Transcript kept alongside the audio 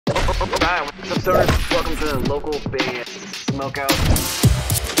Alright, what's up, stoners? Welcome to the local band Smokeout.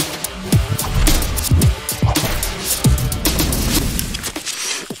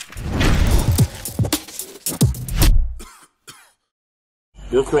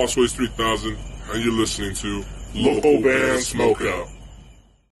 We're Crossways 3000, and you're listening to Local Band Smokeout.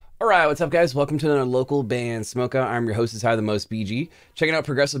 Alright, what's up, guys? Welcome to another local band Smokeout. I'm your host, is High the Most BG. Checking out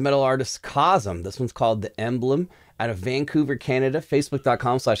progressive metal artist Kosm. This one's called The Emblem, out of Vancouver, Canada.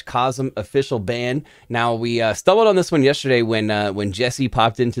 Facebook.com/Kosm official band. Now, we stumbled on this one yesterday when Jessie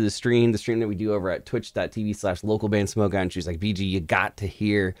popped into the stream that we do over at twitch.tv/localbandsmokeout, and she was like, BG, you got to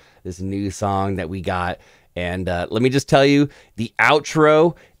hear this new song that we got. And let me just tell you, the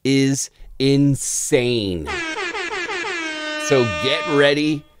outro is insane. So get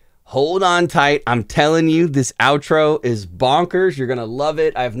ready. Hold on tight. I'm telling you, this outro is bonkers. You're going to love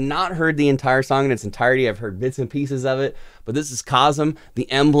it. I've not heard the entire song in its entirety. I've heard bits and pieces of it. But this is Kosm, The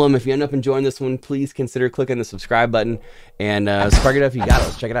Emblem. If you end up enjoying this one, please consider clicking the subscribe button. And spark it up if you got it.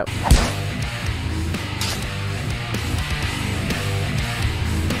 Let's check it out.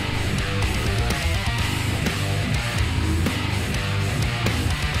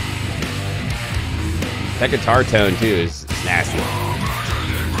 That guitar tone, too, is nasty.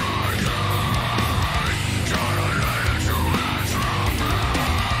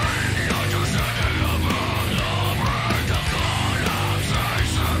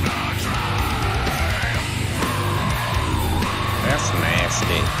 That's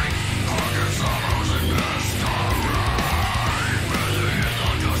nasty.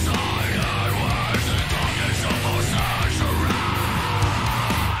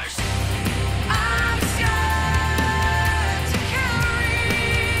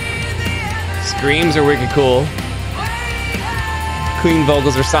 Screams are wicked cool. Clean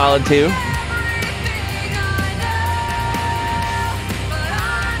vocals are solid too.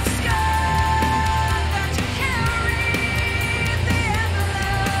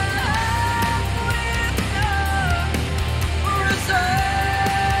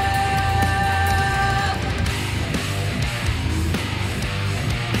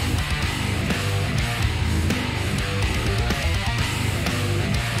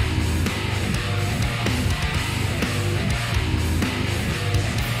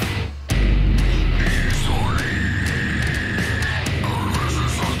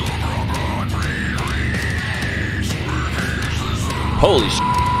 Holy sh**.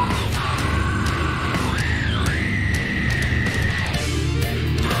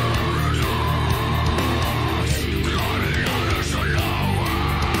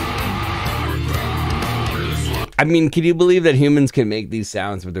 I mean, can you believe that humans can make these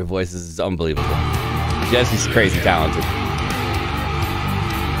sounds with their voices? It's unbelievable. Jessie's crazy talented.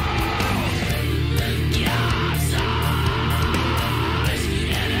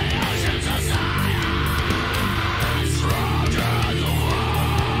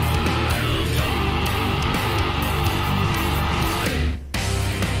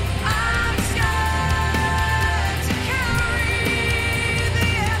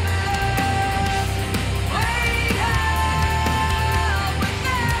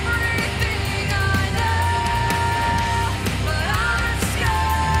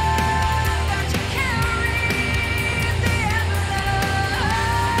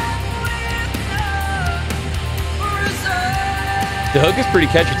 The hook is pretty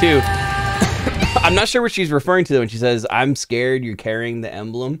catchy too. I'm not sure what she's referring to when she says, "I'm scared you're carrying the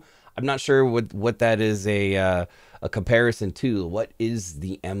emblem." I'm not sure what that is a comparison to. What is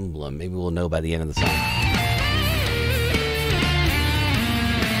the emblem? Maybe we'll know by the end of the song.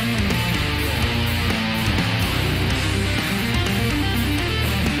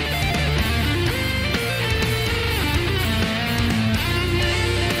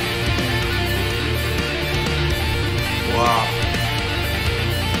 Wow.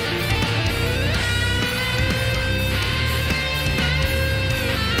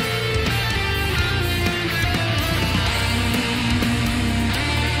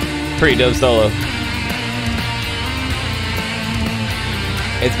 Pretty dope solo.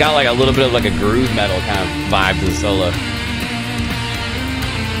 It's got like a little bit of like a groove metal kind of vibe to the solo.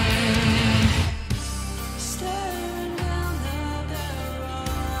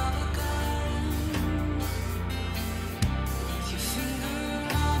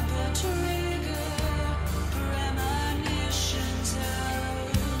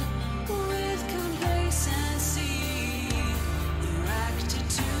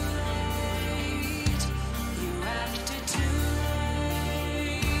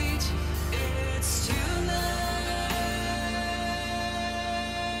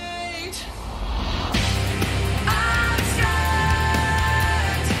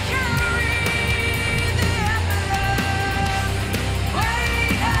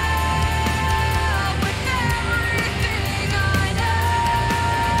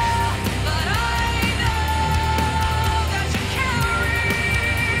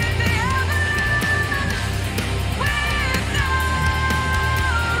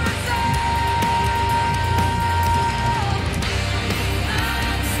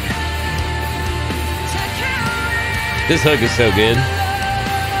 This hook is so good.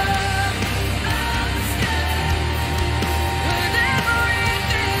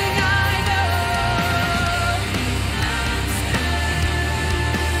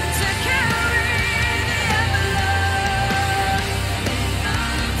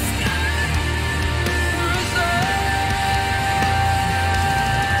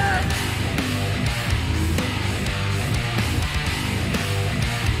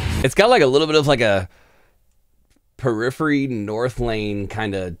 It's got like a little bit of like a periphery North Lane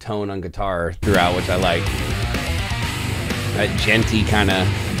kind of tone on guitar throughout, which I like. That genty kind of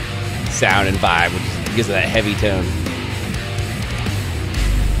sound and vibe, which gives it that heavy tone.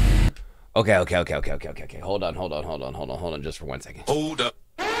 Okay. Hold on just for 1 second. Hold up.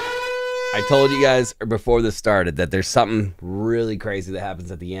 I told you guys before this started that there's something really crazy that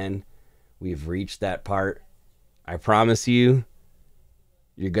happens at the end. We've reached that part. I promise you,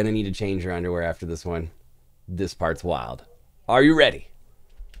 you're going to need to change your underwear after this one. This part's wild. Are you ready?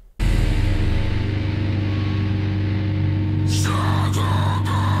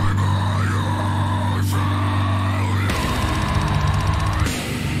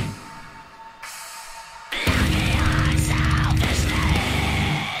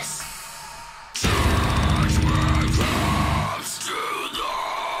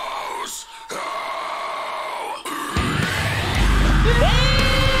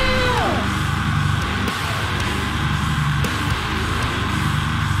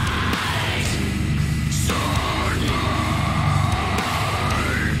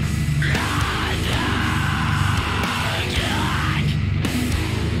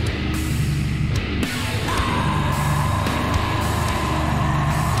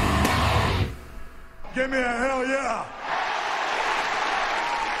 Give me a hell yeah!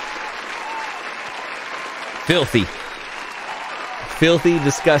 Filthy,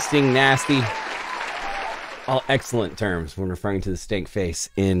 disgusting, nasty. All excellent terms when referring to the stank face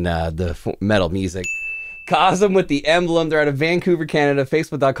in the metal music. Kosm with the Emblem. They're out of Vancouver, Canada.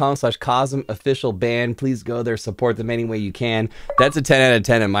 Facebook.com/Kosm official band. Please go there, support them any way you can. That's a 10 out of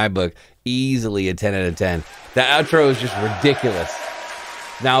 10 in my book. Easily a 10 out of 10. The outro is just ridiculous.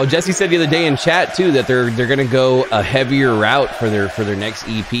 Now, Jessie said the other day in chat too that they're gonna go a heavier route for their next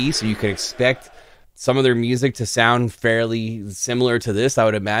EP, so you can expect some of their music to sound fairly similar to this. I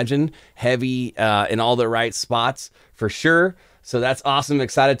would imagine heavy in all the right spots for sure. So that's awesome.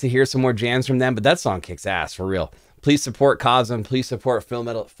 Excited to hear some more jams from them. But that song kicks ass for real. Please support Kosm. Please support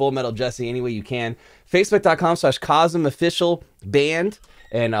Full Metal Jessie any way you can. Facebook.com/Kosm official band.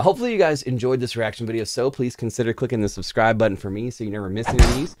 And hopefully you guys enjoyed this reaction video. So please consider clicking the subscribe button for me so you never miss any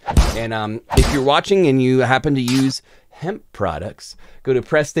of these. And if you're watching and you happen to use hemp products, go to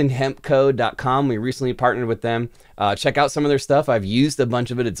PrestonHempCo.com. We recently partnered with them. Check out some of their stuff. I've used a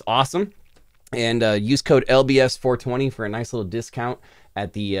bunch of it. It's awesome. And use code LBS420 for a nice little discount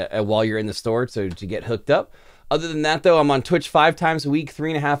at the while you're in the store to get hooked up. Other than that, though, I'm on Twitch 5 times a week,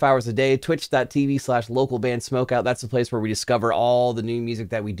 3.5 hours a day. Twitch.tv/localbandsmokeout. That's the place where we discover all the new music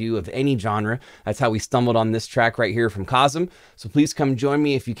that we do of any genre. That's how we stumbled on this track right here from Kosm. So please come join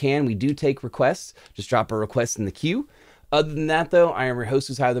me if you can. We do take requests. Just drop a request in the queue. Other than that, though, I am your host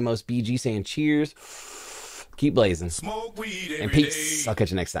who's higher than most, BG, saying cheers. Keep blazing. Smoke weed and peace. I'll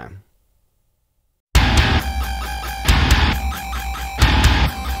catch you next time.